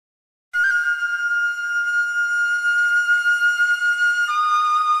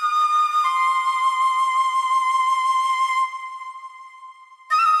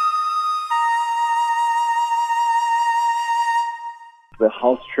the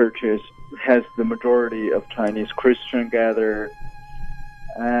house churches has the majority of Chinese Christian gather,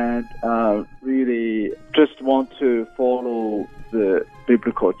 and really just want to follow the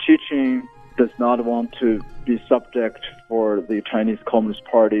biblical teaching, does not want to be subject for the Chinese Communist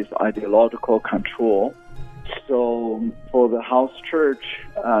Party's ideological control. So for the house church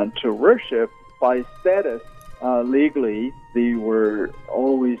to worship, by status, legally, they were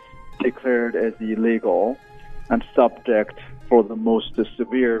always declared as illegal and subject for the most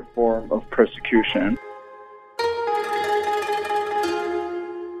severe form of persecution.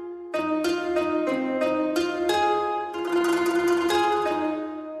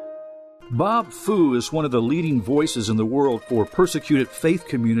 Bob Fu is one of the leading voices in the world for persecuted faith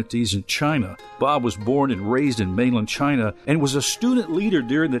communities in China. Bob was born and raised in mainland China and was a student leader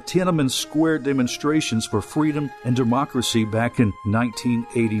during the Tiananmen Square demonstrations for freedom and democracy back in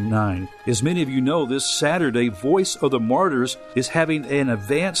 1989. As many of you know, this Saturday, Voice of the Martyrs is having an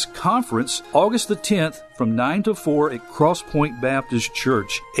advanced conference August the 10th from 9 to 4 at Cross Point Baptist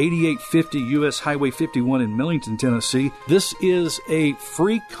Church, 8850 U.S. Highway 51 in Millington, Tennessee. This is a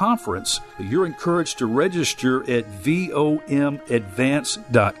free conference. You're encouraged to register at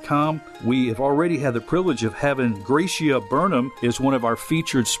vomadvance.com. We have already had the privilege of having Gracia Burnham as one of our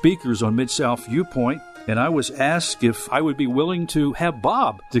featured speakers on Mid-South Viewpoint. And I was asked if I would be willing to have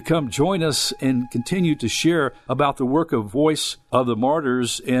Bob to come join us and continue to share about the work of Voice of the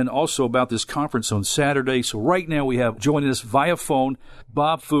Martyrs and also about this conference on Saturday. So right now we have joining us via phone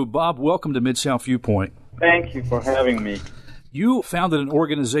Bob Fu. Bob, welcome to Mid-South Viewpoint. Thank you for having me. You founded an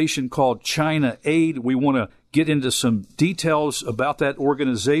organization called China Aid. We want to get into some details about that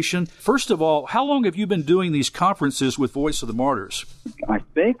organization. First of all, how long have you been doing these conferences with Voice of the Martyrs? I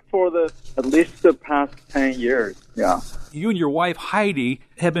think for at least the past 10 years, yeah. You and your wife, Heidi,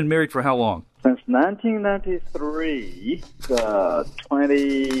 have been married for how long? Since 1993,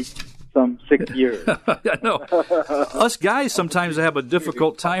 6 years. I know. Us guys sometimes have a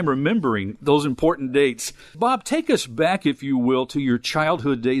difficult time remembering those important dates. Bob, take us back, if you will, to your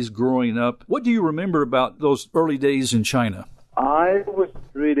childhood days growing up. What do you remember about those early days in China? I was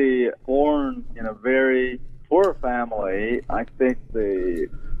really born in a very poor family. I think the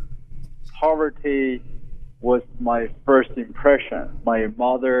poverty was my first impression. My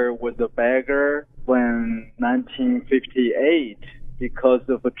mother was a beggar when 1958, because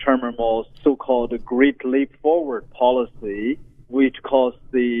of a terminal so-called Great Leap Forward policy, which caused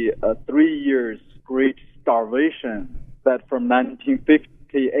the 3 years Great Starvation, that from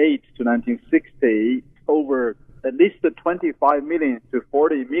 1958 to 1960, over at least 25 million to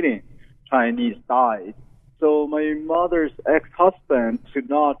 40 million Chinese died. So my mother's ex-husband could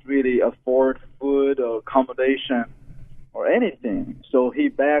not really afford food or accommodation or anything. So he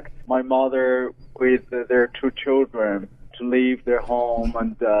begged my mother with their 2 children to leave their home,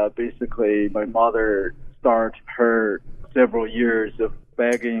 and basically my mother started her several years of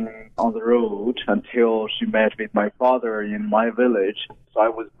begging on the road until she met with my father in my village. So I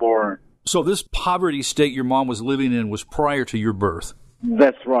was born. So this poverty state your mom was living in was prior to your birth?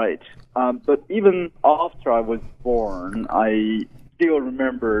 That's right. But even after I was born, I still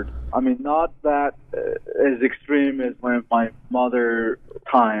remembered, not that as extreme as when my mother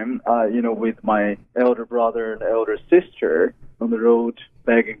time, with my elder brother and elder sister on the road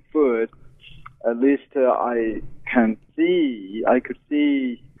begging food. At least I could see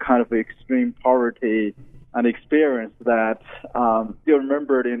kind of extreme poverty and experience that. Still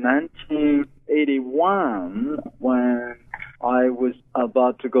remembered in 1981 when I was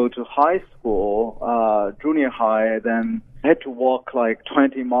about to go to high school, junior high, then had to walk like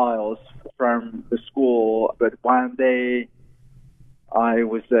 20 miles from the school. But one day I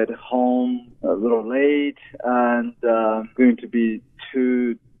was at home a little late and going to be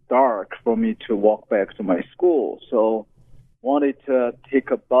too dark for me to walk back to my school. So wanted to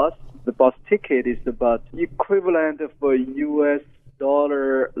take a bus. The bus ticket is about equivalent of a US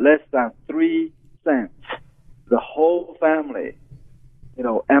dollar less than 3 cents. The whole family,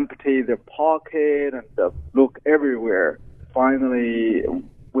 empty their pocket and look everywhere. Finally,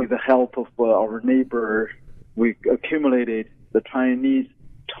 with the help of our neighbor, we accumulated the Chinese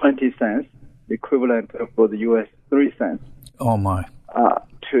 20 cents, equivalent of the US 3 cents. Oh, my.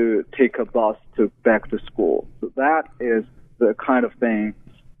 To take a bus back to school. So that is the kind of thing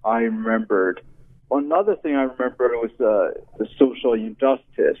I remembered. Another thing I remember was the social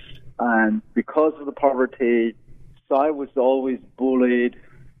injustice. And because of the poverty, so I was always bullied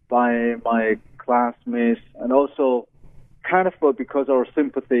by my classmates, and also kind of because of our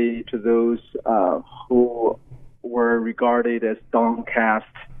sympathy to those who were regarded as downcast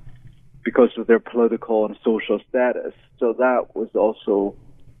because of their political and social status. So that was also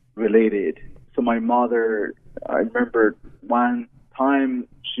related. So my mother, I remember one time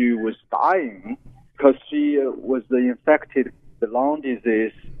she was dying because she was infected with the lung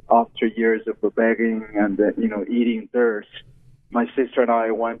disease after years of begging and, eating dirt. My sister and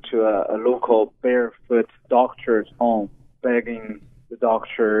I went to a local barefoot doctor's home, begging the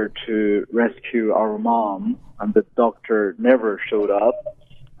doctor to rescue our mom, and the doctor never showed up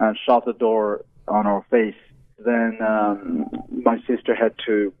and shut the door on our face. Then my sister had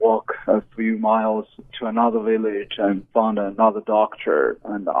to walk a few miles to another village and found another doctor,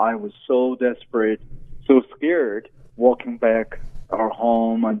 and I was so desperate, so scared walking back our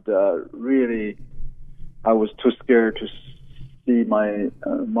home, and really I was too scared to see my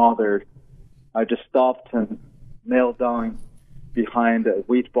mother. I just stopped and knelt down behind a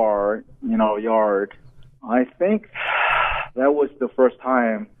wheat bar in our yard. I think that was the first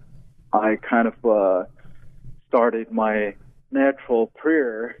time I kind of started my natural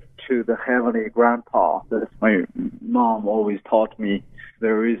prayer to the Heavenly Grandpa that my mom always taught me.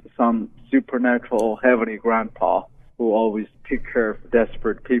 There is some supernatural Heavenly Grandpa who always take care of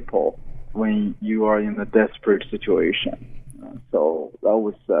desperate people when you are in a desperate situation. So that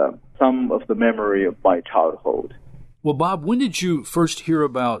was some of the memory of my childhood. Well, Bob, when did you first hear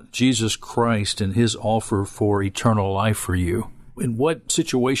about Jesus Christ and his offer for eternal life for you? In what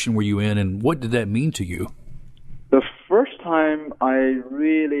situation were you in, and what did that mean to you? The first time I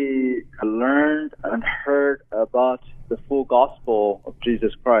really learned and heard about the full gospel of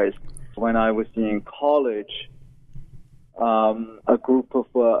Jesus Christ when I was in college. A group of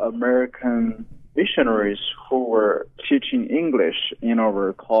American missionaries who were teaching English in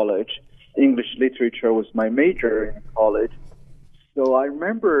our college. English literature was my major in college. So I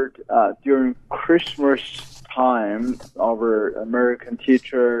remembered during Christmas time, our American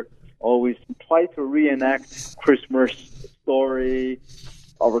teacher always tried to reenact Christmas story.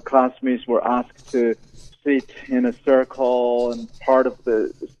 Our classmates were asked to sit in a circle, and part of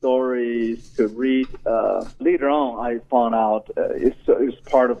the story is to read. Later on, I found out it's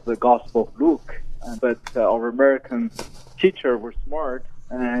part of the Gospel of Luke. But our American teacher was smart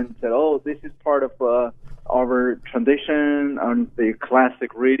and said, "Oh, this is part of our tradition and the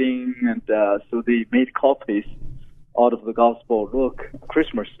classic reading," and so they made copies out of the Gospel of Luke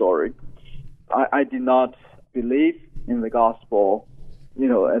Christmas story. I did not believe in the Gospel,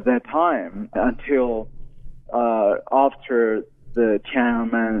 at that time until after the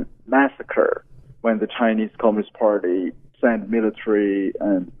Tiananmen massacre, when the Chinese Communist Party sent military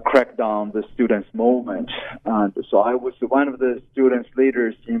and cracked down the students' movement. And so I was one of the students'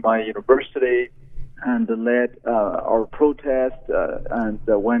 leaders in my university and led our protest and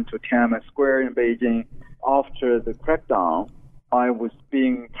went to Tiananmen Square in Beijing. After the crackdown, I was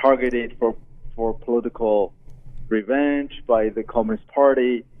being targeted for political revenge by the Communist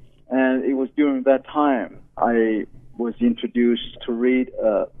Party. And it was during that time I was introduced to read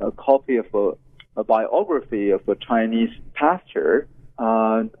a copy of a biography of a Chinese pastor.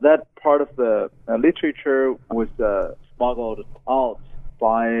 That part of the literature was smuggled out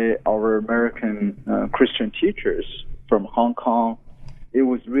by our American Christian teachers from Hong Kong. It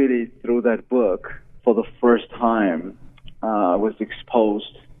was really through that book for the first time I was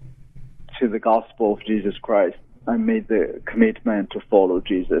exposed to the gospel of Jesus Christ. I made the commitment to follow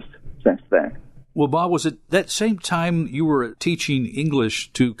Jesus since then. Well, Bob, was it that same time you were teaching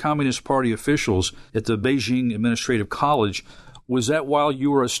English to Communist Party officials at the Beijing Administrative College? Was that while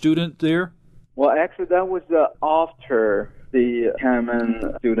you were a student there? Well, actually, that was after the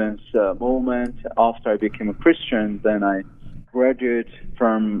Tiananmen students' movement. After I became a Christian, then I graduated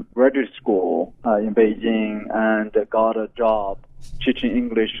from graduate school in Beijing and got a job teaching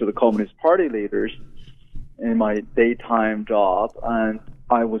English to the Communist Party leaders in my daytime job. And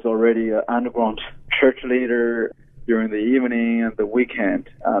I was already an underground church leader during the evening and the weekend,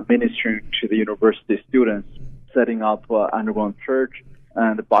 ministering to the university students, setting up underground church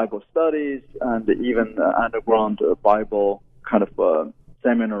and Bible studies and even underground Bible kind of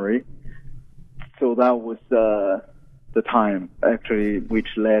seminary. So that was the time, actually, which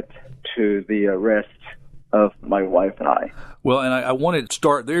led to the arrest of my wife and I. Well, and I wanted to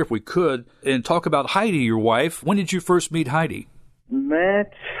start there, if we could, and talk about Heidi, your wife. When did you first meet Heidi?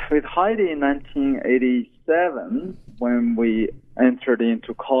 Met with Heidi in 1987 when we entered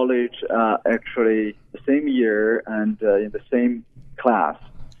into college, actually the same year and in the same class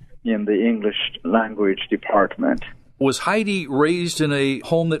in the English language department. Was Heidi raised in a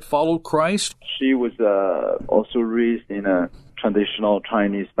home that followed Christ? She was also raised in a traditional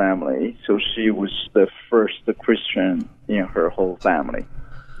Chinese family, so she was the first Christian in her whole family.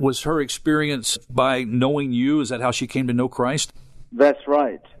 Was her experience by knowing you? Is that how she came to know Christ? That's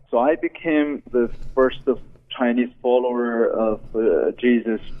right. So I became the first of Chinese follower of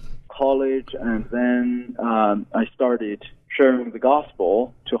Jesus college, and then I started sharing the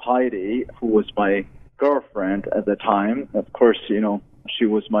gospel to Heidi, who was my girlfriend at the time. Of course, she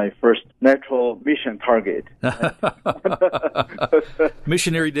was my first natural mission target.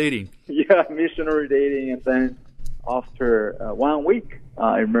 Missionary dating. Yeah, missionary dating. And then after 1 week,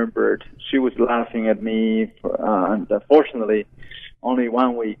 I remembered she was laughing at me, and fortunately, only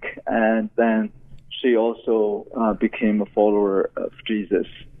 1 week. And then she also became a follower of Jesus.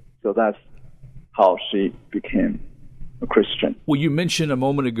 So that's how she became a Christian. Well, you mentioned a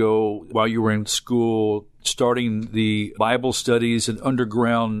moment ago while you were in school starting the Bible studies and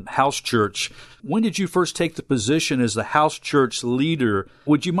underground house church. When did you first take the position as the house church leader?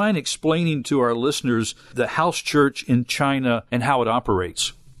 Would you mind explaining to our listeners the house church in China and how it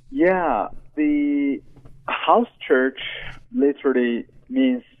operates? Yeah, the house church literally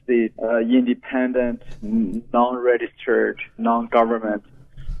means the independent, non-registered, non-government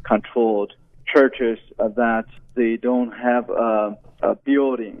controlled churches that they don't have a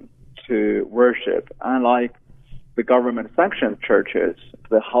building to worship. Unlike the government-sanctioned churches,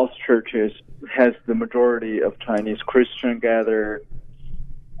 the house churches has the majority of Chinese Christian gather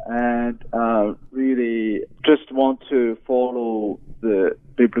and really just want to follow the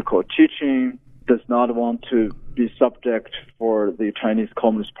biblical teaching, does not want to be subject for the Chinese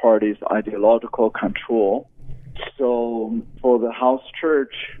Communist Party's ideological control. So for the house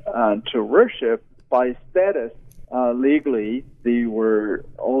church to worship, by status, legally, they were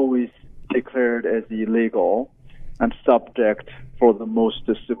always declared as illegal and subject for the most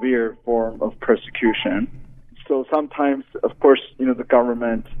severe form of persecution. So sometimes, of course, the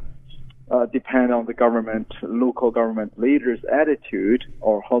government depend on the government, local government leaders' attitude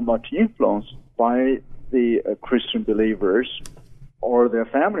or how much influence by the Christian believers or their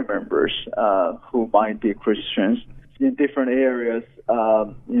family members who might be Christians. In different areas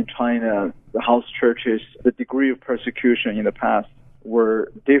in China, the house churches, the degree of persecution in the past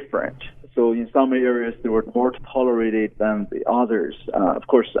were different. So in some areas, they were more tolerated than the others. Of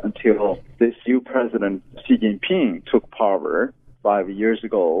course, until this new president, Xi Jinping, took power 5 years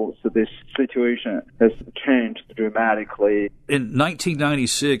ago. So this situation has changed dramatically. In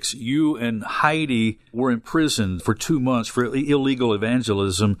 1996, you and Heidi were imprisoned for 2 months for illegal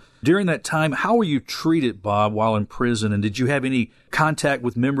evangelism. During that time, how were you treated, Bob, while in prison? And did you have any contact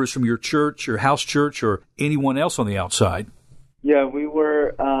with members from your church, your house church, or anyone else on the outside? Yeah, we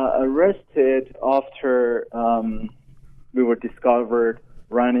were arrested after we were discovered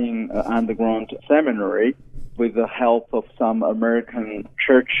running an underground seminary with the help of some American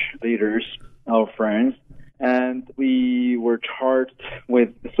church leaders, our friends, and we were charged with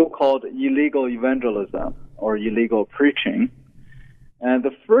so-called illegal evangelism or illegal preaching. And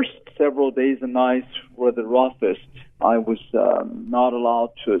the first several days and nights were the roughest. I was not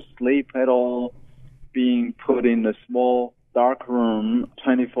allowed to sleep at all, being put in a small dark room,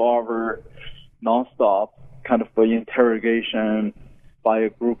 24-hour, nonstop kind of interrogation by a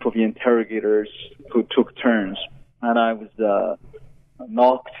group of interrogators who took turns. And I was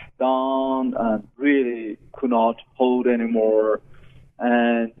knocked down and really could not hold anymore.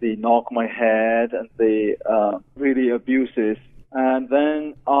 And they knocked my head and they really abuses. And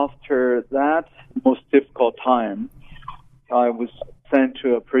then after that most difficult time, I was sent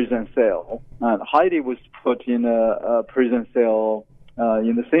to a prison cell. And Heidi was put in a prison cell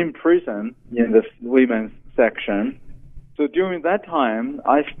in the same prison in the women's section. So during that time,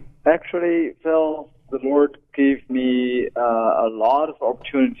 I actually felt the Lord gave me a lot of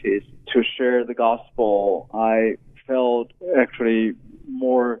opportunities to share the gospel. I felt actually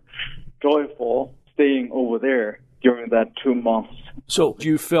more joyful staying over there during that 2 months. So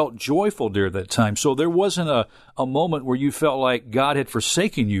you felt joyful during that time. So there wasn't a moment where you felt like God had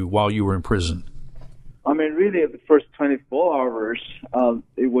forsaken you while you were in prison. I mean, really, the first 24 hours,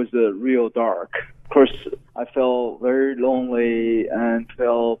 it was real dark. Of course, I felt very lonely and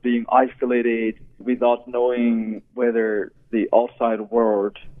felt being isolated without knowing whether the outside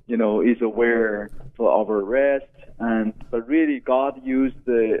world, is aware of our arrest. But really, God used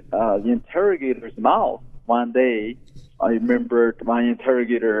the interrogator's mouth. One day, I remembered my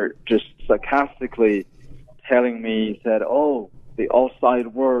interrogator just sarcastically telling me that, the outside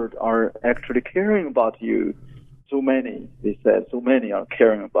world are actually caring about you. So many, they said, so many are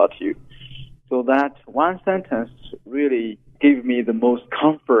caring about you. So that one sentence really gave me the most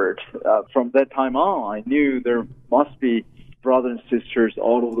comfort. From that time on, I knew there must be brothers and sisters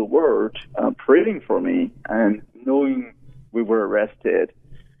all over the world praying for me and knowing we were arrested.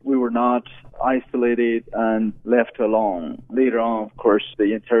 we were not isolated and left alone. Later on, of course,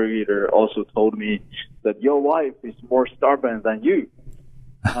 the interrogator also told me that your wife is more stubborn than you.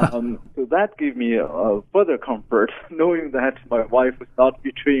 So that gave me a further comfort, knowing that my wife was not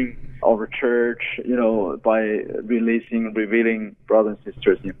betraying our church, by revealing brothers and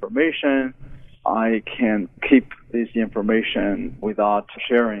sisters information. I can keep this information without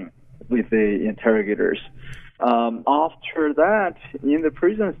sharing with the interrogators. After that, in the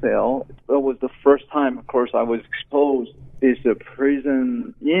prison cell, that was the first time, of course, I was exposed to the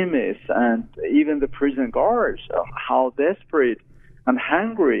prison inmates and even the prison guards, how desperate and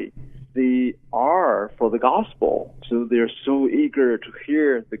hungry they are for the gospel. So they're so eager to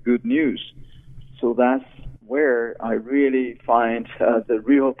hear the good news. So that's where I really find the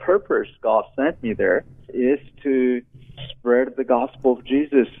real purpose God sent me there is to spread the gospel of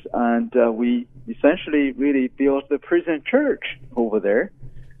Jesus. And we essentially really built the prison church over there.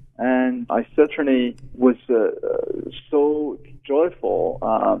 And I certainly was so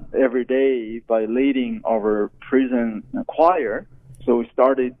joyful every day by leading our prison choir. So we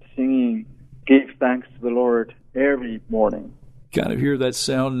started singing "Give Thanks to the Lord" every morning. Kind of hear that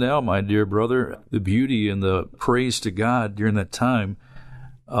sound now, my dear brother. The beauty and the praise to God during that time.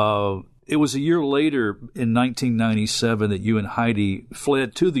 It was a year later, in 1997, that you and Heidi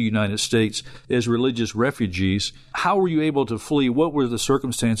fled to the United States as religious refugees. How were you able to flee? What were the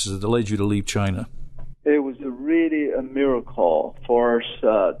circumstances that led you to leave China? It was really a miracle for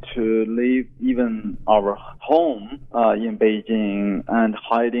us to leave even our home in Beijing and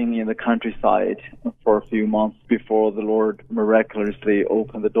hiding in the countryside for a few months before the Lord miraculously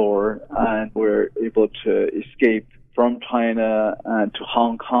opened the door and we're able to escape from China and to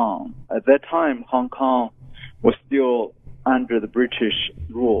Hong Kong. At that time, Hong Kong was still under the British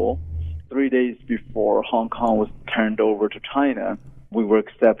rule. 3 days before Hong Kong was turned over to China, we were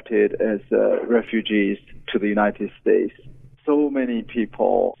accepted as refugees to the United States. So many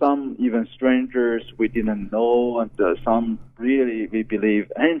people, some even strangers we didn't know, and some really, we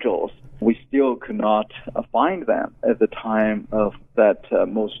believe, angels. We still could not find them at the time of that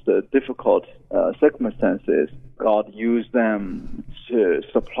most difficult circumstances. God used them to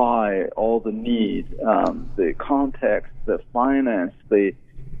supply all the need, the context, the finance, the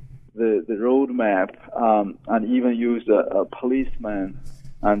roadmap, and even use a policeman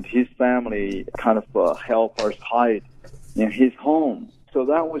and his family kind of help us hide in his home. So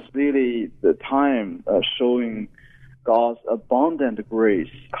that was really the time showing God's abundant grace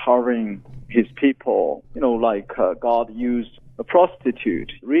covering his people. Like God used a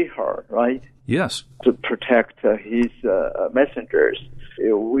prostitute, Rahab, right? Yes. To protect his messengers.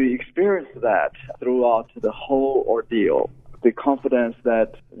 We experienced that throughout the whole ordeal. The confidence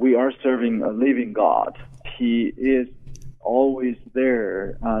that we are serving a living God. He is always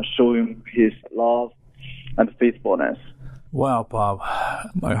there showing his love and faithfulness. Wow, Bob.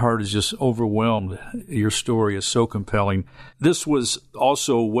 My heart is just overwhelmed. Your story is so compelling. This was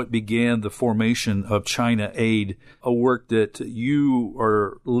also what began the formation of China Aid, a work that you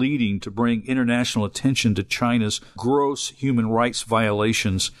are leading to bring international attention to China's gross human rights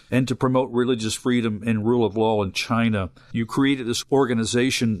violations and to promote religious freedom and rule of law in China. You created this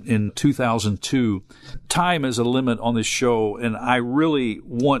organization in 2002. Time is a limit on this show, and I really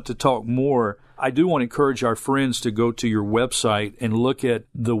want to talk more. I do want to encourage our friends to go to your website and look at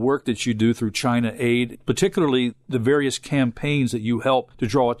the work that you do through China Aid, particularly the various campaigns that you help to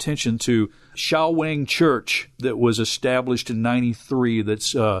draw attention to. Shaowang Church that was established in 93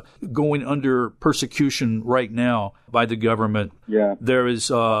 that's going under persecution right now by the government. Yeah. There is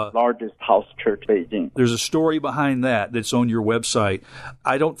largest house church in Beijing. There's a story behind that's on your website.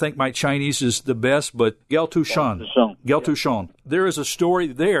 I don't think my Chinese is the best, but Geltushan. There is a story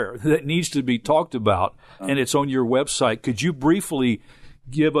there that needs to be talked about, and it's on your website. Could you briefly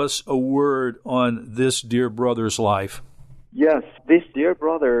give us a word on this dear brother's life? Yes, this dear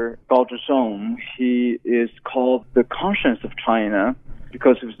brother, Gao Zhisheng, he is called the conscience of China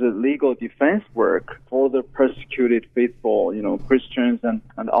because it was the legal defense work for the persecuted faithful, Christians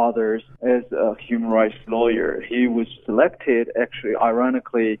and others as a human rights lawyer. He was selected, actually,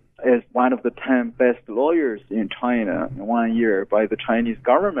 ironically, as one of the 10 best lawyers in China in 1 year by the Chinese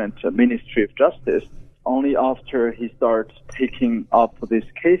government, Ministry of Justice, only after he started taking up these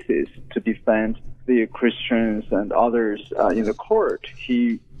cases to defend the Christians and others in the court.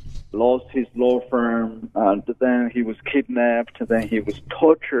 He lost his law firm, and then he was kidnapped, then he was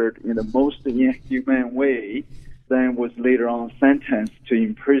tortured in the most inhumane way, then was later on sentenced to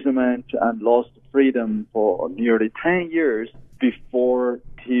imprisonment and lost freedom for nearly 10 years before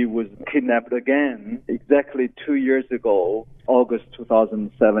he was kidnapped again exactly 2 years ago, August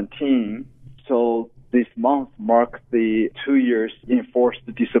 2017. So this month marks the 2 years enforced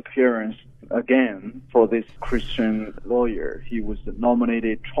disappearance again for this Christian lawyer. He was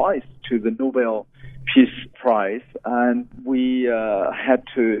nominated twice to the Nobel Peace Prize, and we had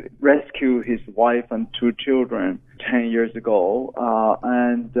to rescue his wife and 2 children 10 years ago,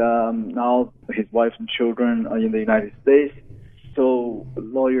 and now his wife and children are in the United States. So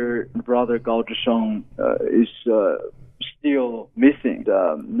lawyer brother Gao Zhisheng is still missing.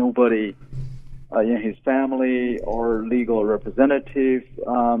 Nobody in his family or legal representative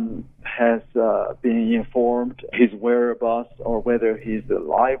has been informed his whereabouts or whether he's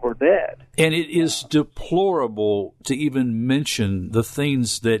alive or dead. And it is deplorable to even mention the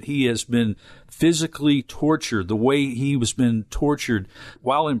things that he has been physically tortured, the way he was been tortured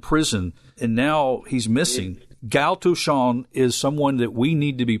while in prison, and now he's missing. Gao Zhisheng is someone that we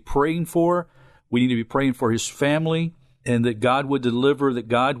need to be praying for. We need to be praying for his family, and that God would deliver, that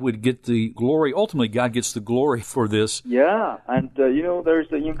God would get the glory. Ultimately, God gets the glory for this. Yeah, and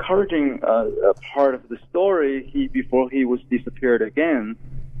there's an encouraging part of the story. Before he was disappeared again,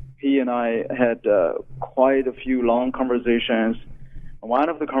 he and I had quite a few long conversations. One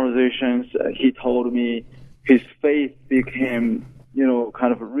of the conversations, he told me his faith became,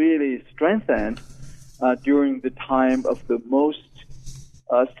 kind of really strengthened during the time of the most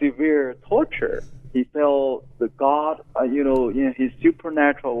severe torture. He felt the God, in his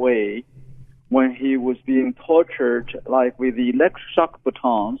supernatural way, when he was being tortured, like with the electric shock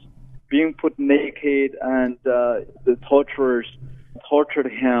batons, being put naked, and the torturers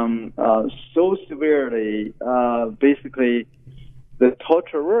tortured him so severely. Basically, the 2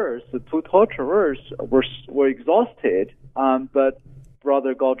 torturers were exhausted, but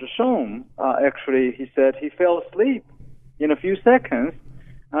Brother Gao Zhisheng, actually, he said he fell asleep in a few seconds.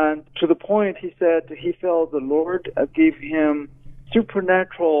 And to the point, he said he felt the Lord gave him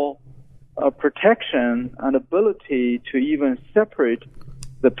supernatural protection and ability to even separate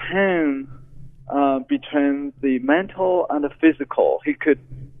the pain between the mental and the physical. He could,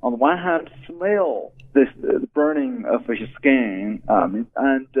 on one hand, smell the burning of his skin, and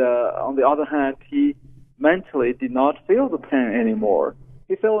on the other hand, he mentally did not feel the pain anymore.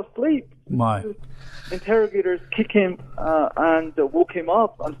 He fell asleep. My. Interrogators kicked him and woke him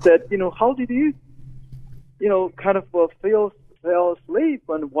up and said, how did you, kind of fell asleep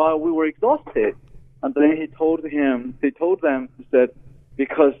and while we were exhausted? And then he told them, he said,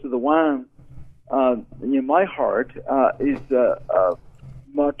 because the one in my heart is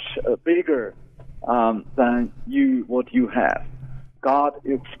much bigger than what you have. God,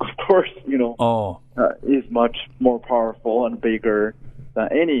 of course, is much more powerful and bigger than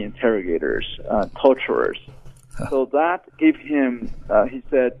any interrogators, torturers. So that gave him, he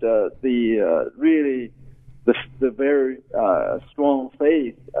said, the very strong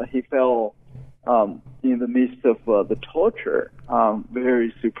faith he felt in the midst of the torture,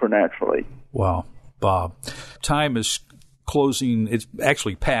 very supernaturally. Wow, Bob. Time is closing. It's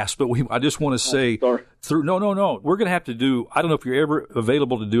actually past, but I just want to say No. We're going to have to do, I don't know if you're ever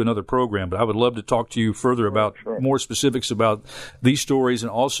available to do another program, but I would love to talk to you further about more specifics about these stories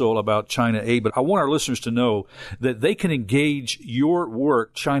and also about China Aid. But I want our listeners to know that they can engage your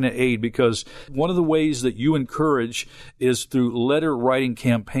work, China Aid, because one of the ways that you encourage is through letter writing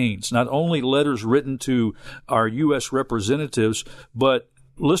campaigns, not only letters written to our U.S. representatives, but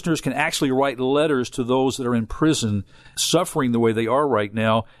listeners can actually write letters to those that are in prison suffering the way they are right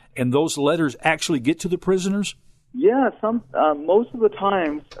now, and those letters actually get to the prisoners? Yeah, most of the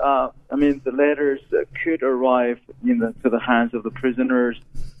times, the letters could arrive to the hands of the prisoners,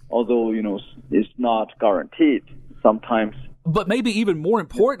 although, it's not guaranteed. Sometimes. But maybe even more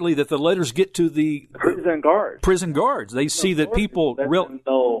importantly, that the letters get to the prison guards. They see that people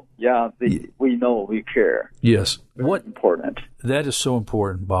know. Yeah, we know, we care. Yes. What important? That is so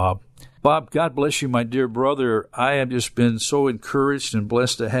important, Bob. Bob, God bless you, my dear brother. I have just been so encouraged and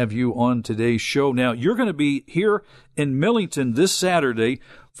blessed to have you on today's show. Now, you're going to be here in Millington this Saturday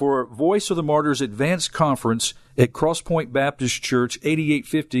for Voice of the Martyrs Advanced Conference at Cross Point Baptist Church,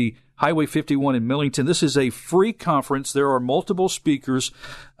 8850 Highway 51 in Millington. This is a free conference. There are multiple speakers.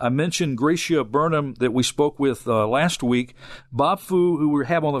 I mentioned Gracia Burnham that we spoke with last week. Bob Fu, who we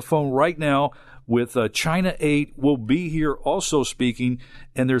have on the phone right now with China Aid, will be here also speaking.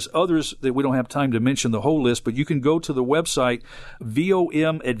 And there's others that we don't have time to mention the whole list, but you can go to the website,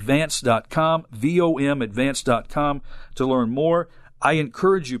 vomadvance.com, vomadvance.com, to learn more. I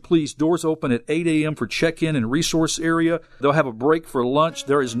encourage you, please, doors open at 8 a.m. for check-in and resource area. They'll have a break for lunch.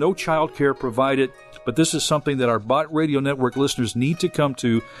 There is no child care provided, but this is something that our Bott Radio Network listeners need to come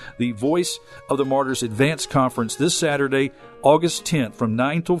to, the Voice of the Martyrs Advanced Conference this Saturday, August 10th from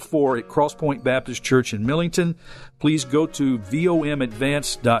 9 till 4 at Crosspoint Baptist Church in Millington. Please go to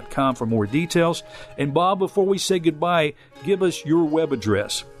vomadvance.com for more details. And Bob, before we say goodbye, give us your web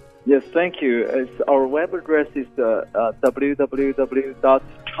address. Yes, thank you. Our web address is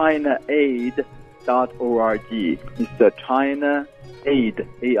www.chinaaid.org. It's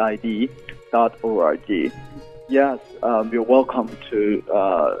ChinaAid.org. Yes, you're welcome to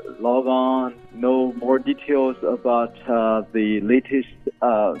log on, know more details about the latest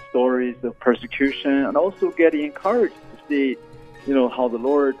stories of persecution, and also get encouraged to see, how the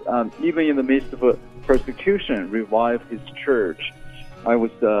Lord, even in the midst of persecution, revived His church. I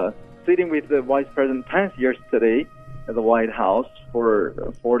was sitting with the Vice President Pence yesterday at the White House for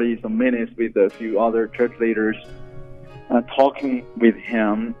 40-some minutes with a few other church leaders, talking with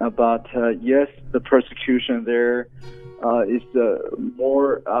him about, yes, the persecution there is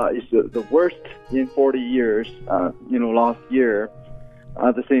the worst in 40 years, last year.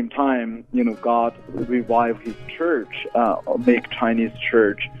 At the same time, God revived His church, make Chinese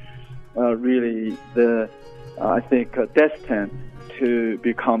church really destined to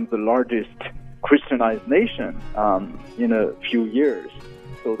become the largest Christianized nation in a few years.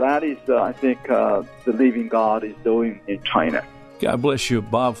 So that is, the living God is doing in China. God bless you,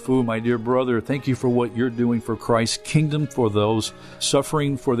 Bob Fu, my dear brother. Thank you for what you're doing for Christ's kingdom, for those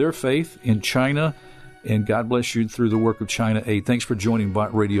suffering for their faith in China. And God bless you through the work of China Aid. Thanks for joining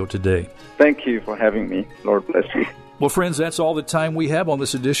Bott Radio today. Thank you for having me. Lord bless you. Well, friends, that's all the time we have on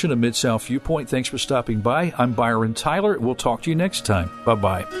this edition of Mid-South Viewpoint. Thanks for stopping by. I'm Byron Tyler. We'll talk to you next time.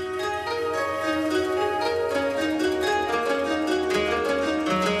 Bye-bye.